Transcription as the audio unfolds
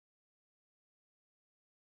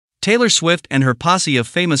Taylor Swift and her posse of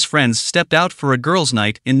famous friends stepped out for a girls'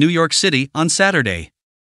 night in New York City on Saturday.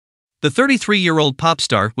 The 33-year-old pop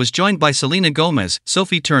star was joined by Selena Gomez,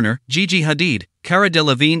 Sophie Turner, Gigi Hadid, Cara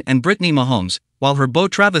Delevingne and Brittany Mahomes, while her beau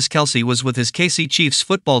Travis Kelce was with his KC Chiefs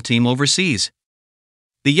football team overseas.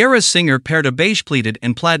 The Eras singer paired a beige pleated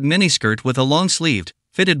and plaid miniskirt with a long-sleeved,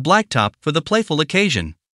 fitted black top for the playful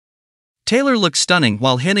occasion. Taylor looked stunning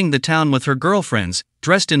while hitting the town with her girlfriends,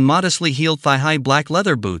 dressed in modestly heeled thigh-high black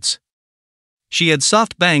leather boots. She had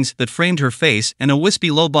soft bangs that framed her face and a wispy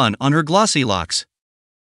low bun on her glossy locks.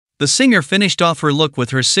 The singer finished off her look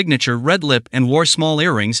with her signature red lip and wore small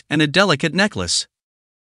earrings and a delicate necklace.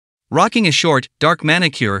 Rocking a short, dark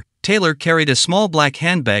manicure, Taylor carried a small black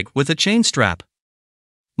handbag with a chain strap.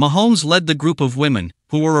 Mahomes led the group of women,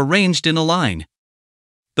 who were arranged in a line.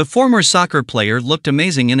 The former soccer player looked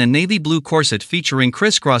amazing in a navy blue corset featuring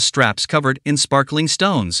crisscross straps covered in sparkling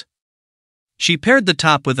stones. She paired the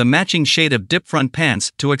top with a matching shade of dip front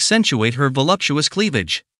pants to accentuate her voluptuous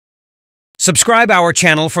cleavage. Subscribe our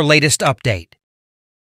channel for latest update.